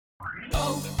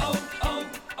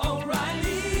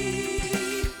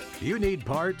You need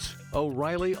parts?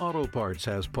 O'Reilly Auto Parts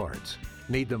has parts.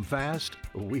 Need them fast?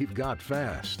 We've got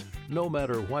fast. No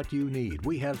matter what you need,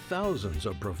 we have thousands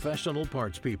of professional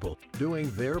parts people doing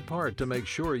their part to make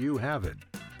sure you have it.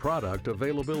 Product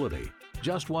availability.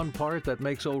 Just one part that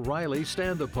makes O'Reilly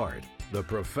stand apart. The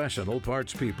professional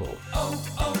parts people.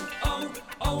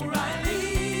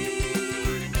 O'Reilly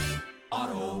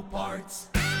Auto Parts.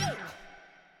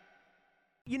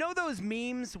 You know those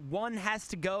memes, one has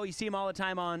to go? You see them all the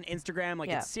time on Instagram, like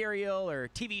it's cereal or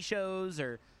TV shows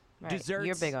or desserts.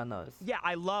 You're big on those. Yeah,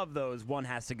 I love those one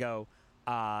has to go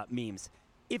memes.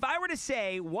 If I were to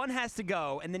say one has to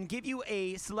go and then give you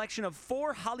a selection of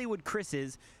 4 Hollywood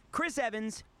Chris's, Chris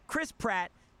Evans, Chris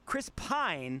Pratt, Chris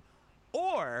Pine,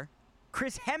 or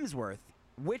Chris Hemsworth,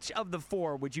 which of the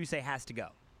 4 would you say has to go?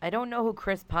 I don't know who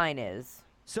Chris Pine is.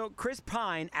 So Chris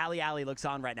Pine, Allie looks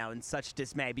on right now in such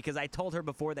dismay because I told her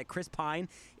before that Chris Pine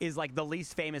is like the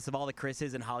least famous of all the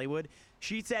Chris's in Hollywood.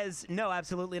 She says, no,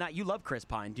 absolutely not. You love Chris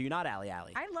Pine, do you not, Allie?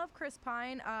 I love Chris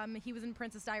Pine. He was in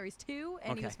Princess Diaries 2,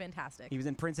 and he was fantastic. He was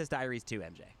in Princess Diaries 2,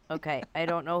 MJ. Okay, I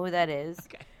don't know who that is.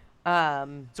 Okay.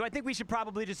 So I think we should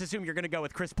probably just assume you're going to go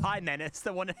with Chris Pine then. It's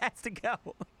the one that has to go.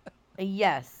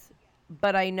 Yes,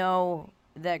 but I know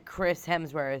that Chris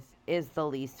Hemsworth is the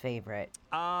least favorite.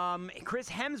 Chris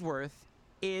Hemsworth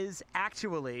is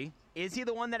actually, is he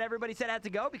the one that everybody said had to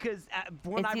go? Because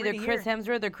when it's I'm either reading Chris here,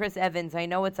 Hemsworth or Chris Evans. I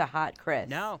know it's a hot Chris.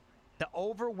 No, the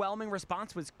overwhelming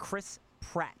response was Chris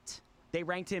Pratt. They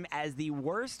ranked him as the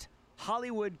worst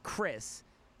Hollywood Chris,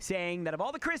 saying that of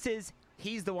all the Chris's,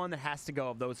 he's the one that has to go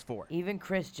of those 4. Even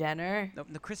Kris Jenner? No,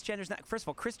 Kris Jenner's not. First of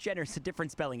all, Kris Jenner's a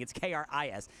different spelling. It's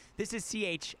K-R-I-S. This is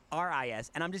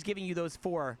C-H-R-I-S, and I'm just giving you those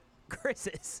 4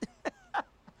 Chris's.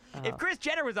 If Kris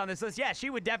Jenner was on this list, yeah, she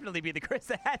would definitely be the Chris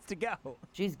that has to go.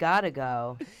 She's got to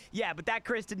go. Yeah, but that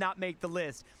Chris did not make the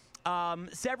list.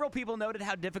 Several people noted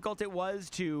how difficult it was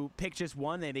to pick just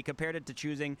one. They compared it to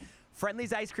choosing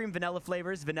Friendly's ice cream vanilla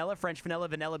flavors, vanilla, French vanilla,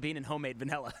 vanilla bean, and homemade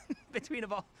vanilla between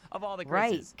of all the Chris's.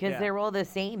 Right, because they're all the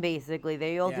same, basically.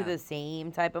 They all do the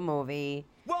same type of movie.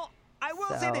 Well, I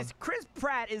will say this. Chris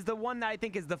Pratt is the one that I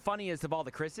think is the funniest of all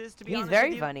the Chris's, to be honest He's very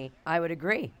with you. funny. I would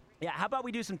agree. Yeah, how about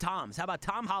we do some Toms? How about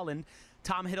Tom Holland,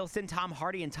 Tom Hiddleston, Tom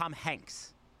Hardy, and Tom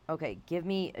Hanks? Okay, give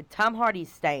me Tom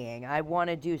Hardy's staying. I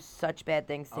want to do such bad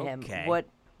things to him.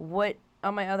 What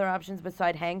are my other options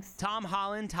beside Hanks? Tom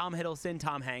Holland, Tom Hiddleston,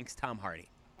 Tom Hanks, Tom Hardy.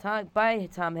 Bye,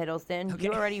 Tom Hiddleston. Okay.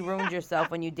 You already ruined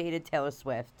yourself when you dated Taylor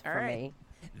Swift for me.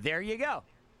 There you go.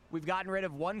 We've gotten rid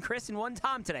of one Chris and one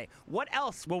Tom today. What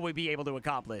else will we be able to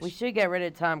accomplish? We should get rid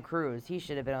of Tom Cruise. He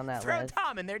should have been on that Throw list.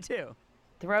 Tom in there, too.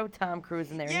 Throw Tom Cruise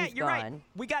in there. Yeah, He's you're gone. right.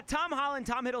 We got Tom Holland,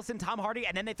 Tom Hiddleston, Tom Hardy,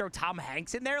 and then they throw Tom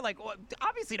Hanks in there. Like, well,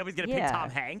 obviously nobody's going to pick Tom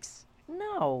Hanks.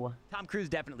 No. Tom Cruise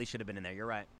definitely should have been in there. You're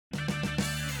right.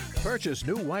 Purchase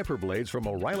new wiper blades from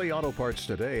O'Reilly Auto Parts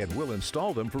today and we'll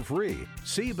install them for free.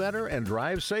 See better and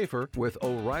drive safer with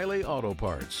O'Reilly Auto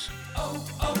Parts. Oh,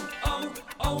 oh,